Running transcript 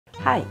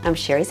Hi, I'm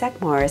Sherry Zak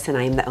Morris and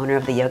I am the owner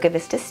of the Yoga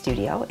Vista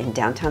Studio in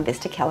downtown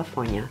Vista,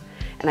 California.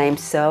 And I am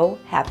so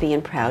happy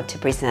and proud to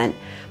present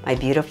my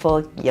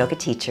beautiful yoga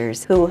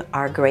teachers who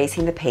are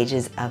gracing the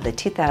pages of the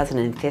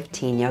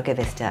 2015 Yoga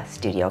Vista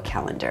Studio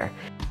calendar.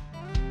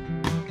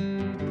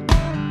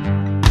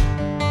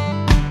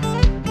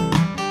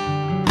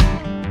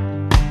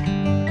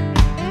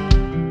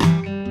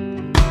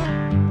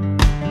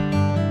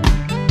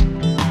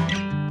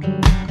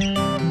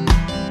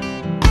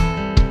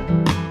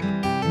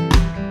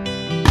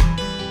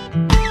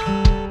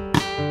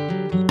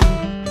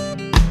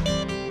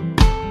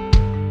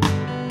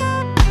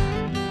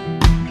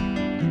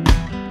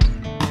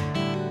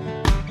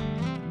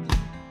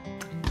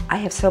 I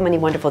have so many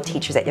wonderful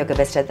teachers at Yoga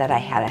Vista that I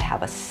had to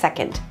have a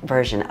second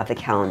version of the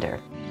calendar.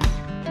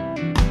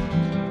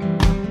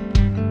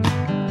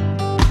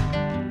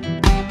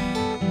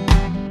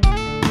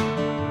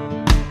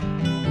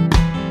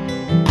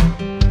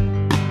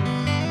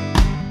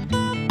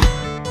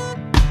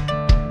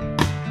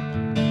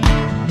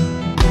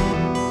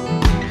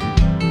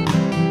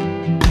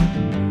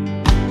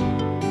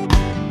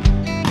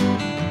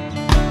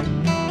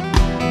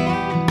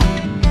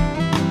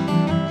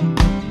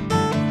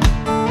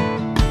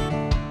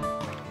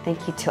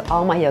 Thank you to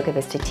all my Yoga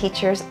Vista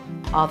teachers,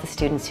 all the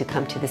students who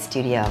come to the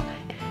studio.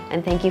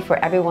 And thank you for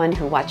everyone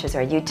who watches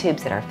our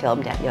YouTubes that are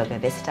filmed at Yoga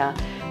Vista.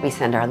 We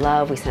send our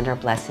love, we send our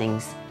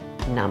blessings.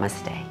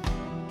 Namaste.